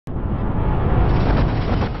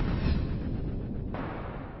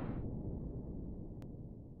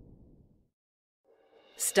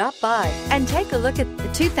Stop by and take a look at the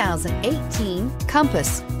 2018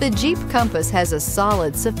 Compass. The Jeep Compass has a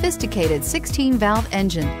solid, sophisticated 16-valve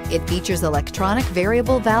engine. It features electronic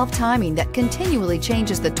variable valve timing that continually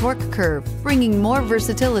changes the torque curve, bringing more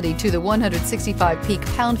versatility to the 165 peak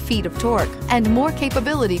pound-feet of torque and more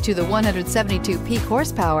capability to the 172 peak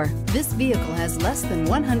horsepower. This vehicle has less than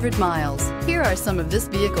 100 miles. Here are some of this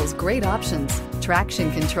vehicle's great options: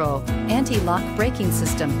 traction control, anti-lock braking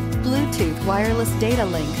system, Bluetooth wireless data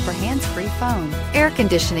link for hands-free phone, air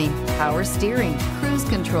conditioning, power steering, cruise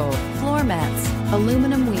control, floor mats,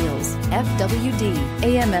 aluminum wheels, FWD,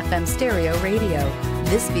 AM/FM stereo radio.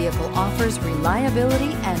 This vehicle offers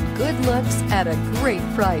reliability and good looks at a great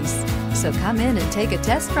price. So come in and take a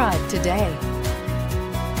test drive today.